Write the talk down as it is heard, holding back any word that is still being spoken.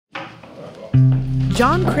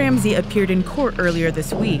John Cramsey appeared in court earlier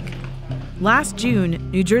this week. Last June,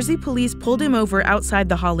 New Jersey police pulled him over outside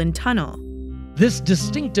the Holland Tunnel. This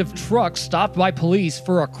distinctive truck stopped by police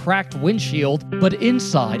for a cracked windshield, but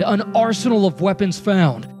inside, an arsenal of weapons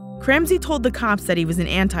found. Cramsey told the cops that he was an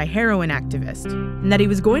anti-heroin activist and that he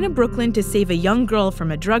was going to Brooklyn to save a young girl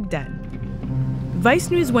from a drug den. Vice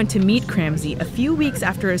News went to meet Cramsey a few weeks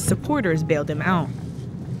after his supporters bailed him out.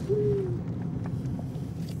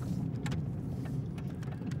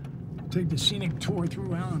 Take the scenic tour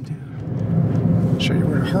through Allentown. Show you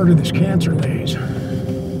where the heart of this cancer lays.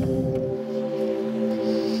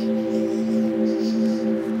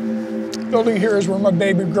 Building here is where my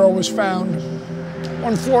baby girl was found.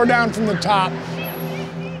 1 floor down from the top.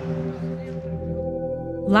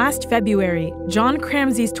 Last February, John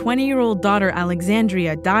Cramsey's 20-year-old daughter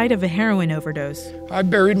Alexandria died of a heroin overdose. I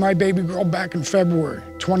buried my baby girl back in February,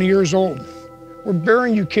 20 years old. We're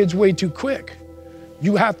burying you kids way too quick.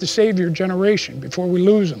 You have to save your generation before we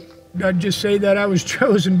lose them. I'd just say that I was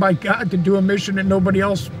chosen by God to do a mission that nobody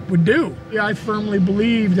else would do. Yeah, I firmly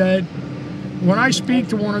believe that when I speak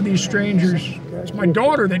to one of these strangers, it's my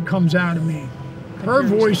daughter that comes out of me. Her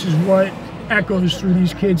voice is what echoes through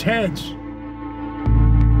these kids' heads.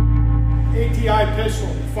 ATI pistol,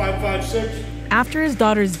 5.56. After his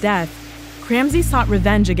daughter's death, Cramsey sought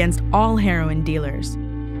revenge against all heroin dealers.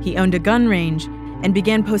 He owned a gun range and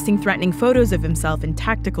began posting threatening photos of himself in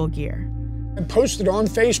tactical gear. I posted on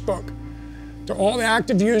Facebook to all the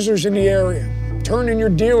active users in the area, turn in your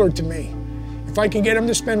dealer to me. If I can get him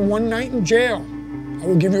to spend 1 night in jail, I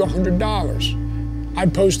will give you $100. I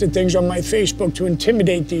posted things on my Facebook to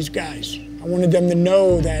intimidate these guys. I wanted them to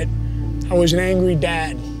know that I was an angry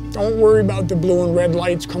dad. Don't worry about the blue and red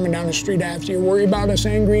lights coming down the street after you. Worry about us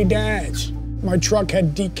angry dads. My truck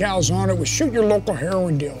had decals on it with "Shoot your local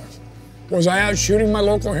heroin dealer." Was I out shooting my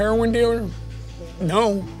local heroin dealer?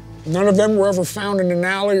 No. None of them were ever found in an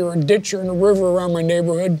alley or a ditch or in a river around my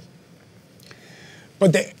neighborhood.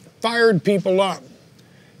 But they fired people up.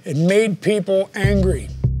 It made people angry.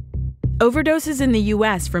 Overdoses in the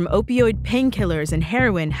U.S. from opioid painkillers and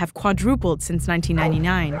heroin have quadrupled since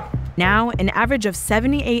 1999. Now, an average of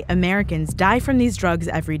 78 Americans die from these drugs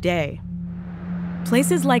every day.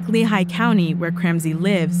 Places like Lehigh County, where Cramsey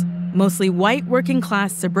lives, mostly white,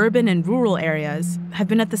 working-class, suburban and rural areas, have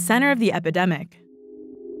been at the center of the epidemic.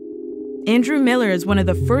 Andrew Miller is one of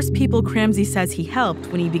the first people Cramsey says he helped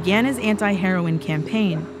when he began his anti-heroin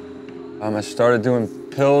campaign. I started doing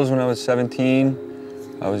pills when I was 17.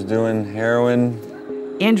 I was doing heroin.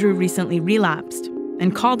 Andrew recently relapsed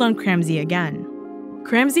and called on Cramsey again.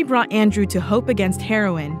 Cramsey brought Andrew to Hope Against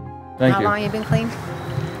Heroin. Thank How you. long have you been clean?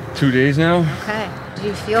 2 days now. Okay. Do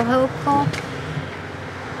you feel hopeful?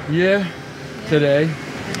 Yeah. Today.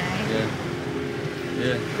 Today?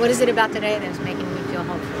 Yeah. What is it about today that's making you feel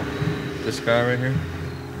hopeful? This guy right here.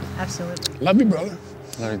 Absolutely. Love you, brother.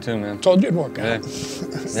 Love you too, man. Told you it'd work out.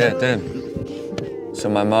 Yeah, it did. So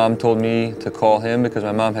my mom told me to call him because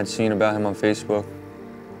my mom had seen about him on Facebook.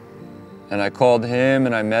 And I called him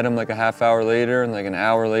and I met him like a half hour later, and like an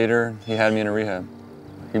hour later, he had me in a rehab.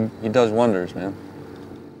 He does wonders, man.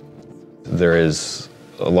 There is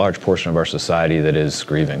a large portion of our society that is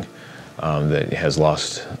grieving, that has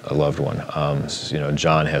lost a loved one.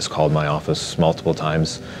 John has called my office multiple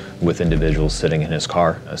times with individuals sitting in his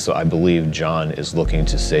car. So I believe John is looking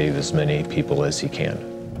to save as many people as he can.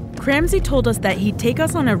 Cramsey told us that he'd take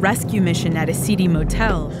us on a rescue mission at a seedy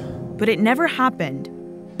motel, but it never happened.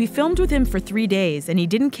 We filmed with him for 3 days and he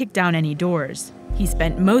didn't kick down any doors. He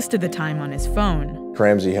spent most of the time on his phone.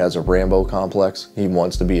 Cramsey has a Rambo complex. He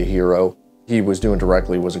wants to be a hero. He was doing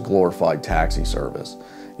directly was a glorified taxi service.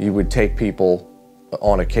 You would take people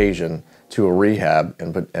on occasion to a rehab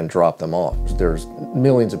and drop them off. There's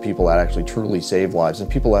millions of people that actually truly save lives and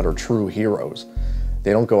people that are true heroes.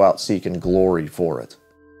 They don't go out seeking glory for it.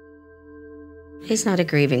 He's not a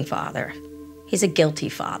grieving father. He's a guilty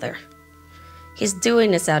father. He's doing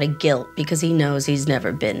this out of guilt because he knows he's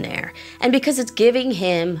never been there and because it's giving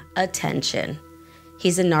him attention.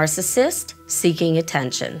 He's a narcissist seeking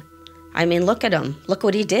attention. I mean, look at him. Look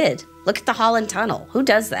what he did. Look at the Holland Tunnel. Who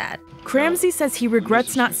does that? Cramsey says he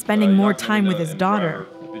regrets not spending more time with his daughter.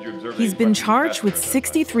 He's been charged with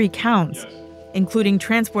 63 counts, including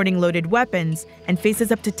transporting loaded weapons, and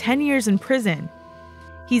faces up to 10 years in prison.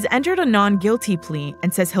 He's entered a non-guilty plea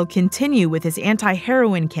and says he'll continue with his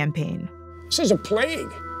anti-heroin campaign. This is a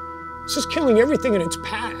plague. This is killing everything in its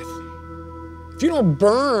path. If you don't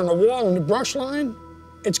burn a wall in the brush line,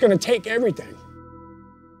 it's going to take everything.